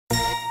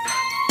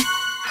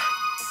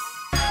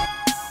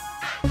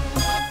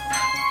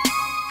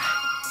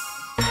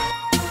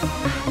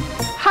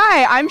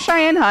Hi, I'm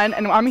Cheyenne Hunt,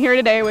 and I'm here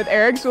today with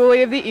Eric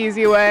Zuley of The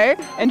Easy Way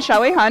and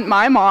Shelly Hunt,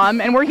 my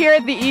mom, and we're here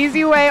at the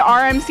Easy Way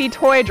RMC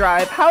Toy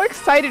Drive. How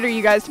excited are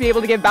you guys to be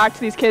able to give back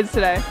to these kids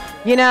today?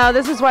 You know,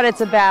 this is what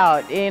it's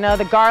about. You know,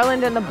 the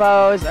garland and the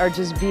bows are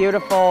just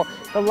beautiful.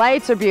 The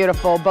lights are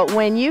beautiful, but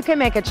when you can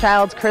make a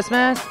child's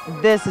Christmas,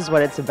 this is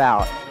what it's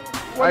about.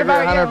 I agree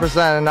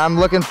 100%, and I'm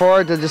looking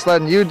forward to just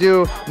letting you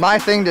do my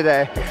thing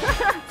today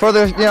for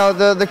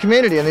the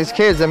community and these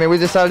kids. I mean, we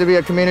decided to be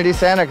a community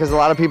Santa because a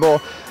lot of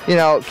people,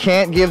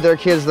 can't give their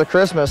kids the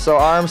Christmas. So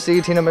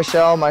RMC, Tina,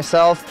 Michelle,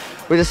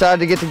 myself, we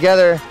decided to get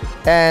together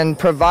and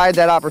provide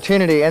that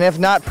opportunity. And if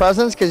not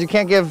presents, because you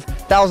can't give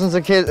thousands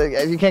of kids,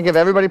 you can't give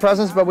everybody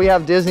presents, but we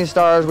have Disney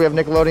stars, we have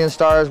Nickelodeon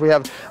stars, we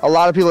have a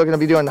lot of people who are going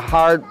to be doing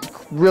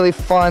really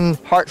fun,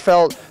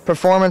 heartfelt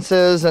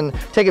performances and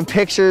taking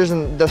pictures.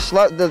 And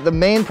the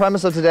main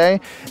premise of today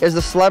is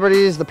the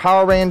celebrities, the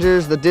Power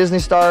Rangers, the Disney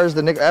stars,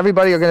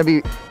 everybody are going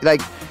to be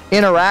like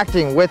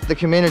interacting with the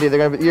community.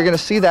 You're going to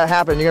see that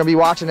happen. You're going to be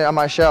watching it on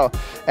my show,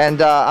 and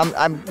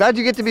I'm glad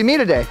you get to be me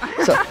today.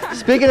 So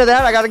speaking of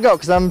that, I got to go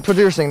because I'm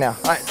producing now.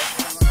 All right.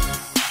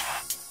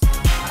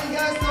 Hey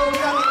guys, so we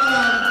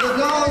got the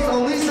dolls,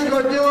 Elisa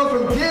Gordillo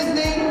from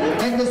Disney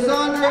and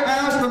Cassandra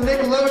Ash from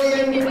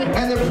Nickelodeon,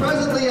 and they're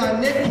presently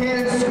on Nick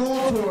Cannon's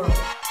school tour.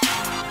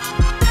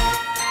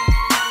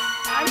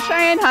 I'm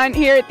Cheyenne Hunt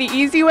here at the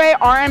Easy Way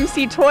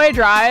RMC Toy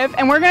Drive,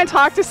 and we're going to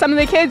talk to some of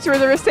the kids who are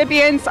the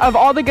recipients of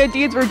all the good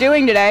deeds we're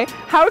doing today.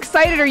 How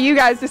excited are you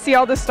guys to see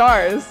all the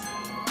stars?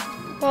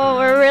 Well,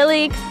 we're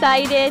really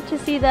excited to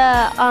see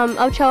the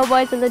Ochoa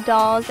boys and the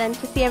dolls and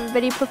to see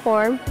everybody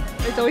perform.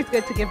 It's always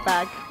good to give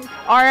back.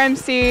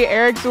 RMC,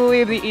 Eric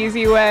Zuley of The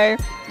Easy Way,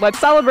 let's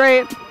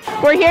celebrate.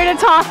 We're here to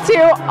talk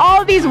to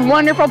all these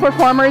wonderful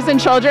performers and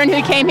children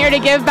who came here to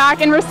give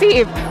back and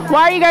receive.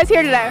 Why are you guys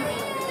here today?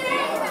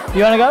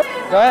 You want to go?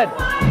 Go ahead.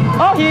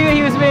 Oh,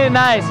 he was being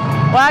nice.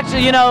 Well,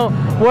 actually,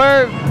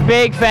 we're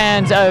big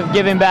fans of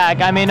giving back.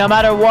 I mean, no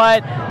matter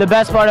what, the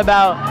best part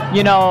about,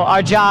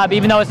 our job,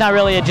 even though it's not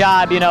really a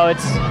job,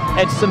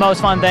 it's the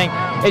most fun thing,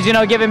 is,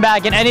 giving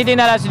back. And anything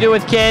that has to do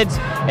with kids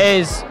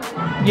is,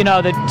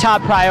 the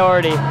top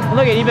priority.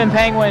 Look at even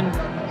Penguin,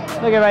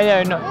 look at right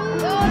there.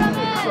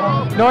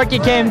 Norky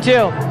came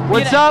too.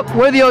 What's up?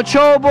 We're the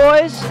Ochoa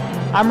boys.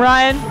 I'm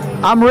Ryan.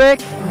 I'm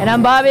Rick. And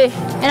I'm Bobby.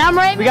 And I'm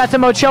Ray. We got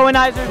some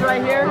Ochoanizers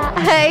right here.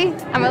 Hey,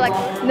 I'm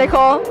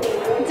Nicole,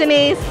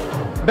 Denise.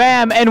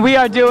 Bam, and we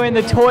are doing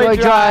the Toy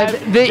Drive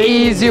the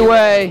easy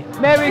way.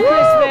 Merry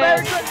Christmas.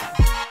 Merry Christmas.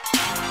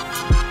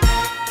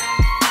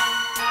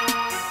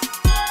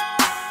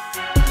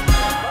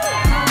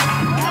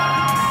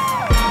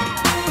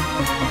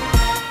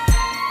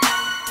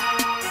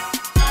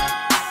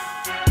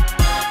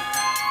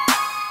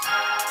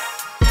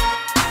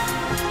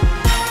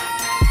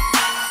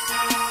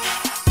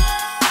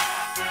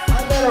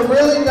 A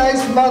really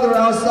nice mother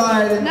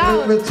outside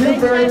with two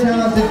very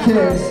talented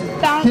kids.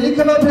 Can you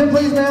come up here,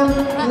 please, ma'am?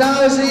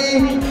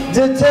 Najee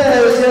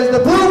Detez. He has the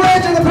Blue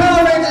Ranger and the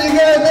Power Ranger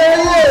together. There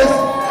he is.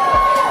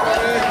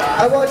 I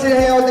want you to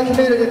hang out with the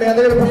community, man.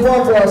 They're going to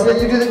perform for us.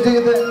 You do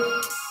your thing.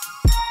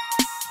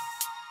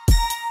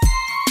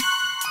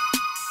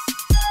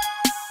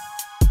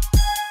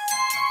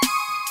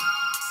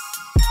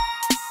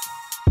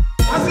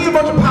 I see a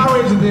bunch of Power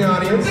Rangers in the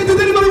audience.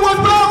 Does anybody watch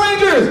Power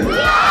Rangers?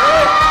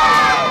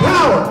 Yeah!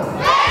 Power!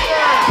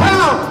 Rangers!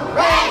 Power!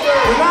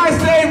 Rangers! When I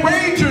say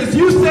Rangers,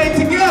 you say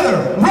together.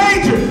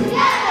 Rangers!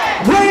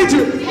 Together!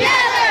 Rangers!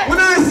 Together! When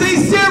I say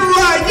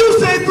Samurai, you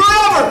say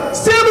forever.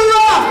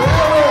 Samurai!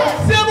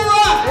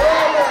 Samurai!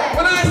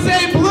 When I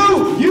say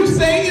blue, you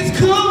say it's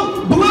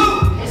cool.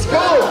 Blue! It's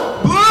cool.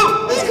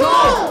 Blue! It's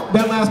cool.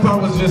 That last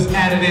part was just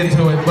added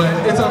into it, but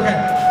it's okay.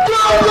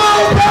 Go,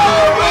 go,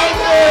 Power Rangers!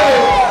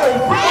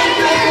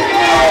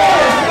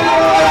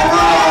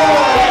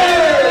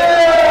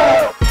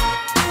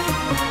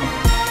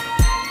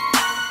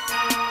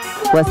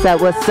 What's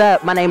up, what's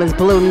up? My name is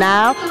Blue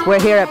Now. We're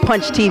here at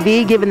Punch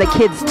TV giving the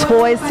kids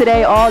toys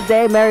today all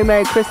day. Merry,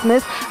 Merry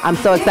Christmas. I'm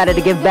so excited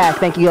to give back.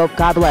 Thank you.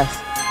 God bless.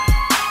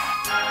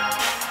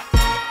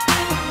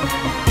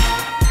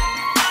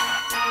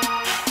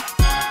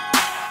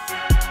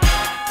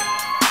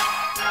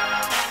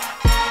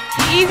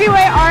 Easy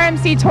Way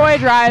RMC Toy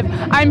Drive.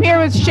 I'm here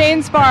with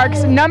Shane Sparks,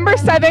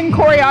 #7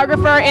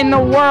 choreographer in the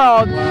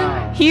world.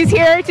 He's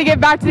here to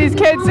give back to these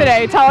kids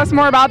today. Tell us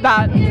more about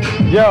that.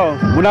 Yo,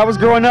 when I was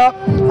growing up,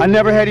 I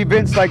never had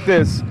events like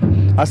this.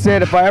 I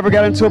said if I ever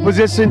got into a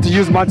position to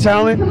use my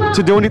talent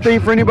to do anything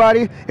for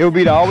anybody, it would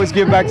be to always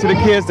give back to the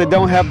kids that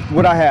don't have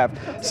what I have.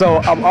 So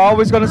I'm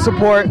always going to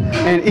support,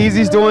 and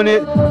Easy's doing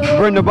it,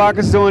 Brenda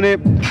Baca's doing it.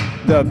 We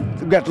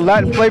got the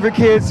Latin flavor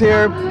kids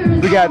here,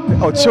 we got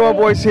Ochoa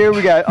boys here,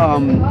 we got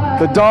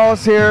the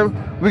dolls here,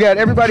 we got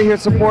everybody here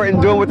supporting,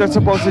 doing what they're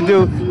supposed to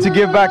do to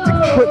give back, to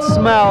put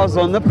smiles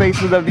on the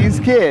faces of these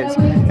kids.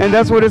 And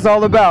that's what it's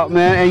all about,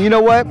 man. And you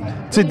know what?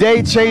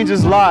 Today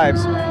changes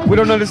lives. We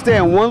don't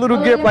understand. One little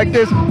gift like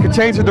this can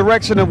change the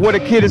direction of what a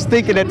kid is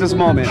thinking at this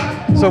moment.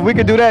 So if we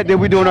can do that, then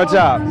we're doing our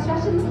job.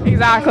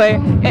 Exactly.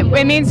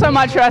 It means so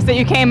much to us that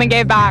you came and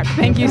gave back.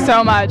 Thank you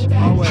so much.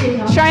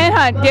 Cheyenne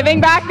Hunt, giving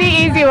back the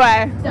easy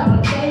way.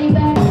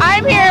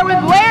 I'm here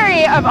with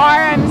Larry of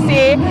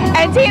RMC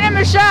and Tina,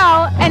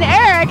 Michelle, and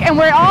Eric, and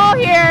we're all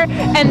here,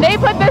 and they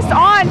put this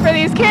on for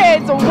these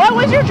kids. What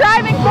was your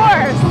driving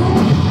force?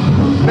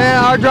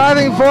 Man, our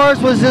driving force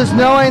was just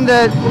knowing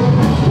that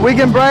we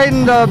can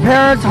brighten the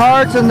parents'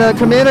 hearts and the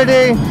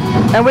community,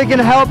 and we can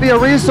help be a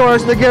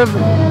resource to give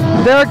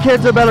their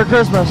kids a better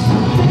Christmas.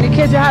 The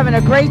kids are having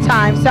a great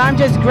time, so I'm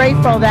just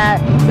grateful that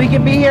we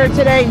can be here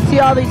today and see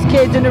all these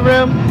kids in the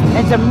room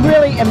and some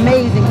really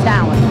amazing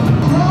talent.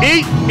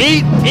 Eat,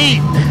 eat,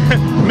 eat.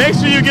 Make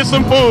sure you get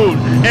some food,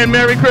 and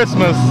Merry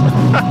Christmas.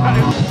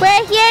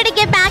 We're here to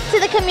give back to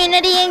the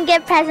community and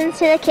give presents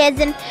to the kids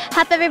and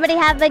help everybody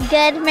have a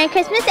good Merry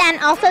Christmas and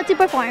also to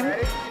perform.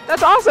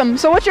 That's awesome.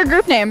 So what's your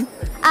group name?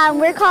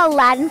 We're called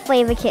Latin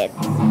Flavor Kids.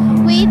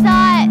 We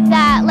thought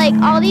that like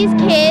all these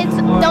kids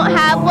don't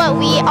have what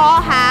we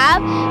all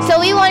have, so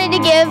we wanted to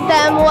give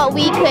them what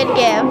we could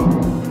give.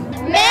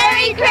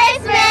 Merry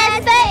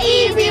Christmas the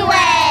easy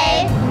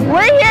way!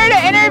 We're here to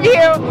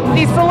interview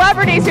these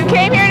celebrities who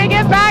came here to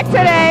give back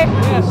today.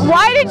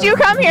 Why did you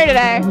come here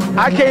today?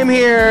 I came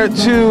here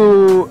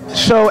to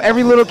show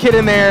every little kid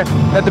in there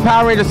that the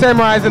Power Ranger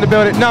Samurai is in the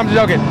building. No, I'm just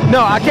joking.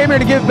 No, I came here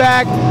to give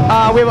back.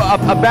 We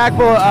have a bag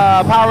full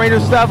of Power Ranger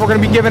stuff we're going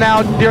to be giving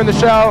out during the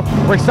show.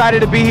 We're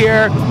excited to be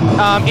here.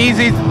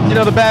 Easy's,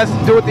 the best.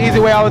 Do it the easy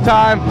way all the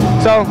time.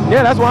 So,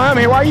 yeah, that's why I'm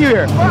here. Why are you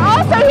here? We're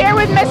also here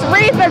with Miss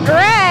Retha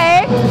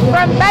Gray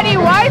from Betty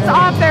White's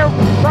off their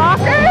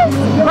rockers.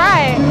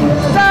 Right.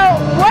 So,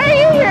 why are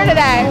you here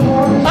today?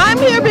 I'm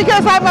here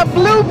because I'm a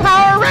blue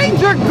Power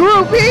Ranger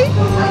groupie.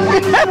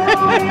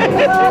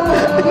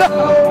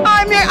 No,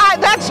 I'm here,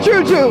 that's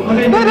true too.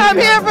 But I'm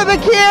here for the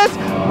kids,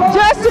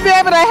 just to be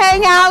able to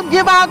hang out,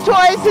 give out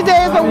toys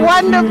today is a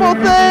wonderful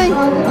thing.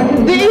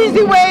 The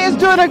Easy Way is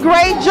doing a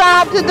great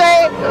job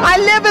today. I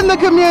live in the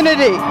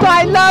community, so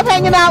I love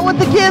hanging out with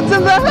the kids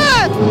in the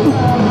hood.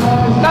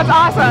 That's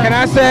awesome. Can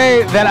I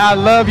say that I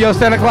love your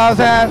Santa Claus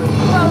hat?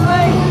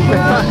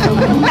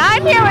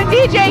 I'm here with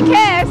DJ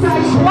Kiss.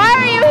 Why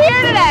are you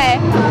here today?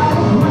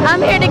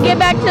 I'm here to give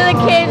back to the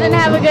kids and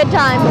have a good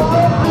time.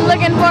 I'm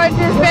looking forward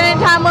to spending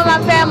time with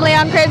my family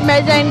on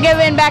Christmas and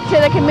giving back to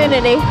the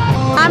community.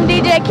 I'm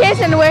DJ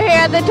Kiss and we're here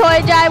at the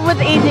Toy Drive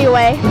with Easy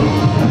Way.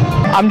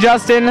 I'm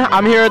Justin.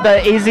 I'm here at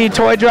the Easy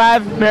Toy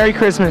Drive. Merry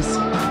Christmas.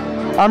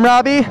 I'm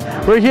Robbie.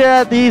 We're here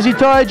at the Easy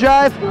Toy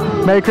Drive.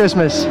 Merry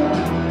Christmas.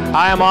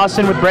 I am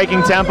Austin with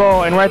Breaking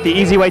Tempo, and we're at the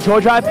Easy Way Toy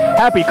Drive.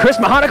 Happy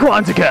Christmas, Hanukkah,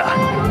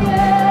 Kwanzaa.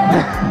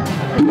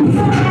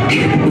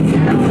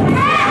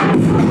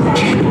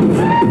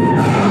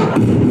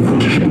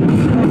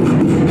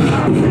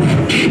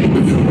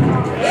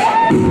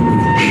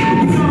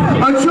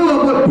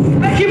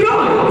 Keep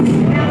going!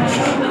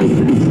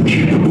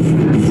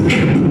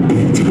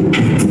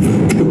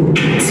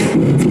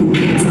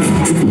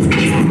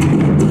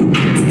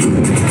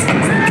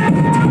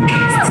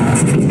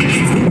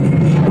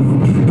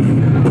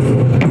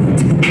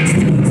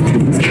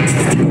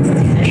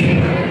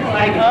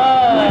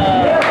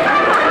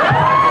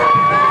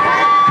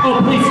 Oh,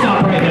 please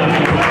stop right now.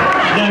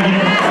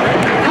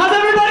 How's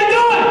everybody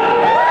doing?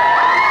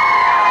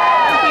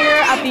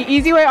 Here at the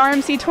Easy Way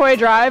RMC Toy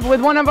Drive with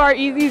one of our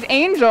Easy's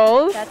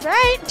angels. That's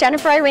right,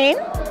 Jennifer Irene.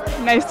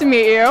 Nice to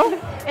meet you.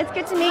 It's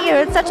good to meet you.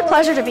 It's such a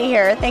pleasure to be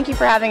here. Thank you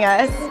for having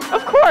us.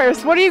 Of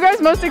course. What are you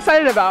guys most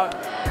excited about?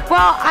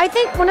 Well, I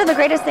think one of the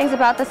greatest things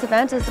about this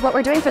event is what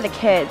we're doing for the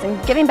kids and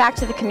giving back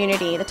to the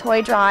community, the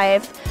toy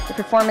drive, the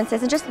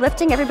performances, and just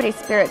lifting everybody's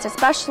spirits,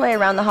 especially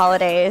around the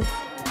holidays.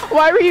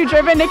 Why were you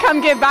driven to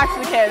come give back to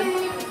the kids?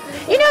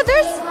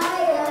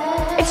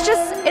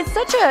 It's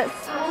such a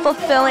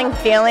fulfilling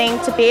feeling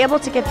to be able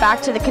to give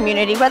back to the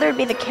community, whether it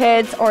be the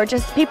kids or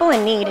just people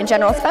in need in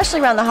general, especially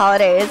around the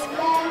holidays.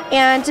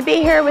 And to be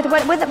here with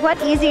what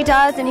Easy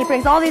does, and he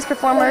brings all these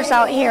performers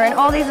out here and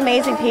all these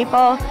amazing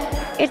people,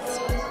 it's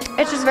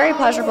just very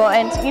pleasurable.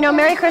 And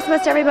Merry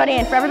Christmas to everybody,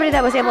 and for everybody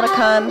that was able to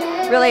come,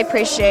 really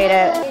appreciate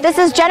it. This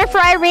is Jennifer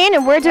Irene,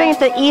 and we're doing it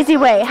the Easy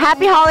Way.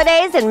 Happy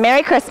holidays and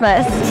Merry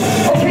Christmas.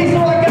 Okay, so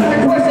I got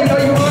a question.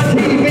 Are you on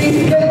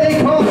TV?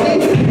 They call me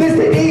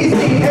Mr.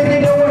 Easy, and they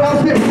know what I'll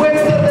spit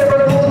with the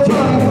whole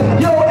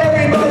time. Yo,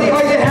 everybody,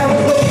 are you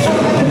having some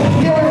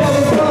fun? You're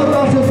having fun,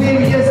 also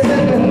being your sister.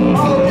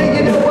 Oh,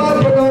 you know what?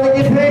 We're gonna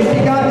get paid.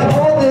 You got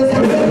all this,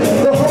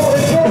 the whole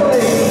toy,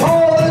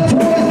 all the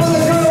toys for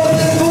the girls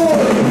and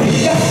boys. We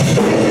got to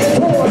get the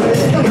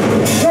toys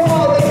for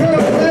all the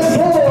girls and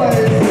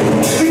boys.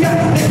 We got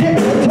to get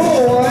the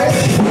toys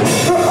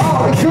for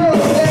all the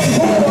girls and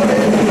boys.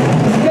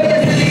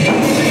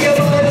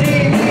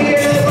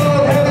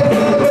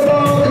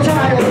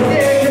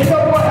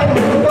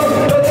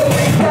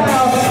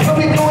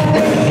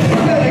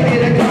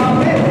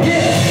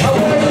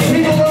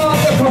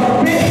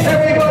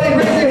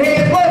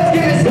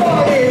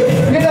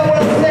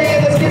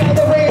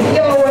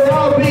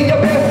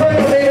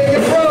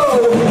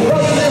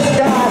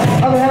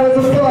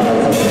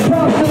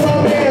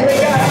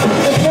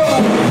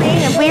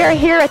 are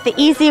here at the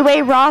Easy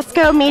Way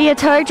Roscoe Media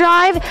Toy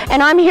Drive,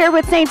 and I'm here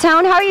with St.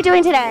 Town. How are you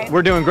doing today?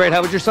 We're doing great. How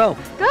about yourself?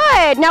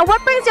 Good. Now,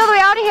 what brings you all the way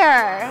out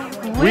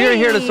here? We are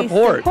here to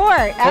support.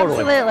 Totally.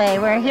 Absolutely.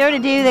 We're here to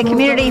do the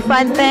community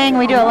fun thing.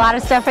 We do a lot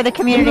of stuff for the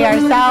community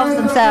ourselves,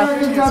 and so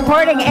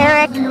supporting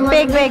Eric,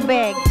 big, big,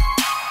 big.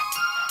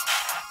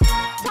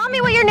 Tell me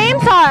what your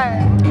names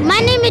are. My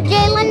name is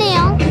Jayla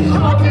Neal.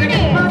 What's your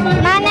name?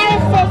 My name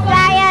is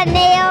Cecilia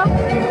Neal.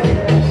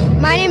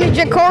 My name is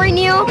Jacory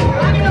Neal.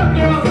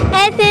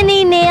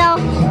 Anthony Neal.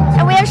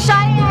 And we have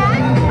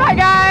Cheyenne. Hi,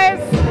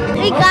 guys.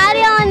 We got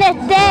it on the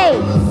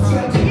stage.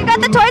 You got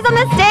the toys on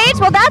the stage?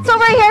 Well, that's what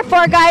we're here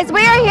for, guys.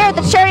 We are here at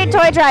the Charity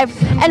Toy Drive,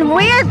 and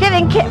we are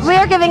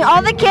giving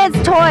all the kids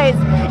toys.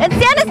 And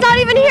Santa's not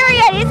even here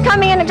yet. He's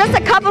coming in just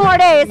a couple more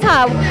days,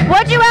 huh?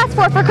 What'd you ask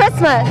for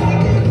Christmas?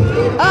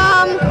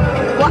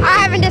 Well, I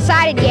haven't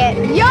decided yet.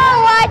 You're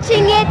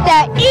watching it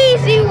the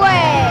easy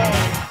way.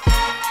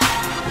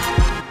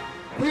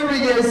 Here we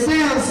get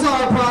Sam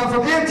Sarpon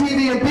from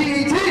MTV and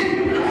BET.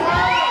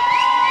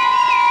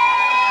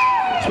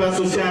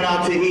 Special shout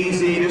out to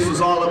Easy. This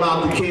is all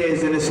about the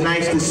kids, and it's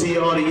nice to see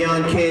all the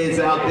young kids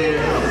out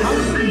there.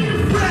 I'm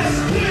seeing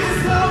fresh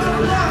kids on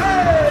the line.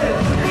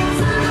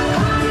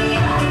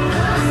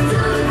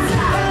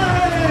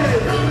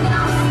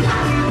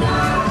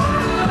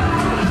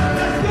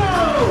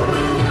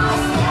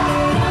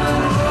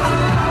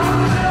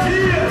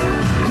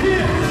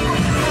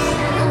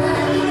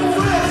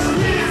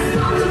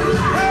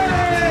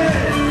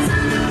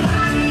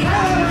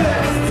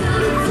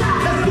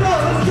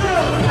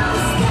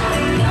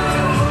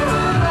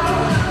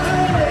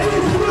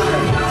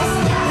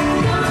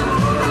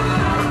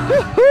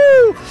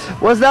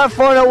 Was that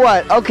fun or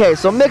what? Okay,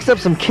 so mix up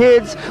some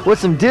kids with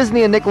some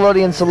Disney and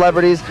Nickelodeon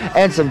celebrities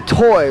and some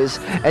toys,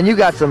 and you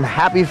got some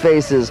happy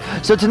faces.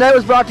 So tonight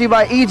was brought to you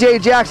by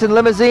EJ Jackson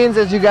Limousines.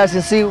 As you guys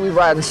can see, we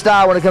ride in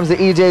style when it comes to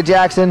EJ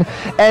Jackson,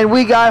 and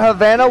we got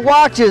Havana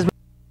watches.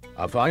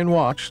 A fine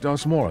watch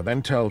does more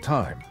than tell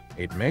time.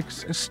 It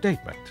makes a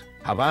statement.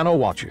 Havana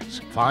watches.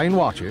 Fine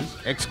watches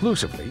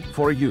exclusively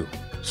for you.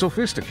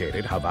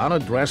 Sophisticated Havana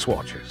dress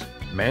watches.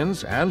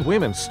 Men's and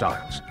women's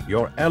styles.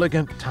 Your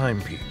elegant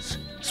timepiece.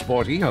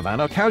 Sporty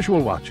Havana casual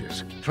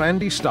watches.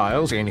 Trendy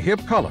styles in hip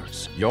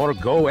colors. Your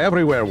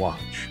go-everywhere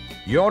watch.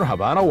 Your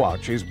Havana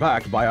watch is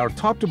backed by our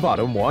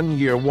top-to-bottom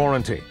 1-year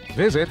warranty.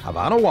 Visit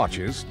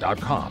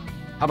HavanaWatches.com.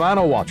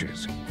 Havana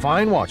watches.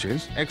 Fine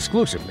watches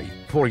exclusively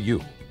for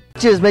you.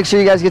 Make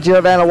sure you guys get your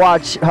Havana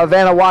watch,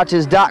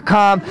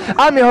 HavanaWatches.com.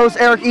 I'm your host,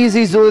 Eric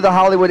Easy, Zuley, the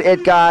Hollywood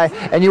It Guy,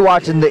 and you're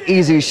watching The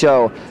Easy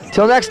Show.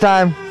 Till next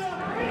time.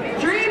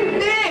 Dream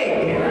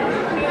big.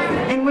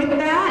 And with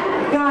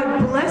that,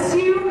 God bless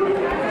you.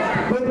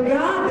 With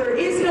God, there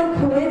is no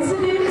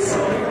coincidence.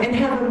 And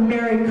have a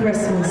Merry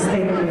Christmas.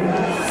 Thank you.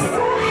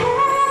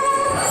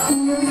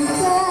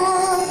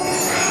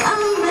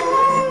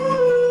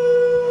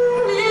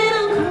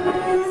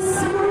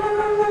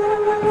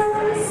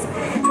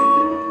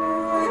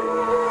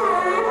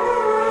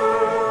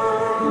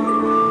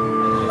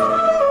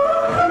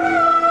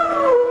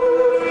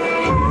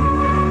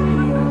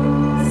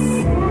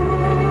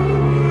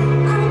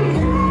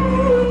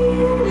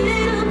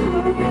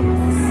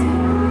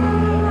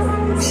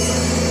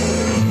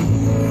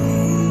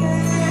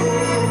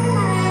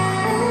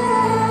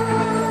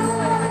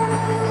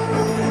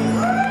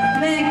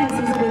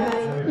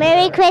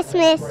 Merry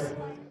Christmas.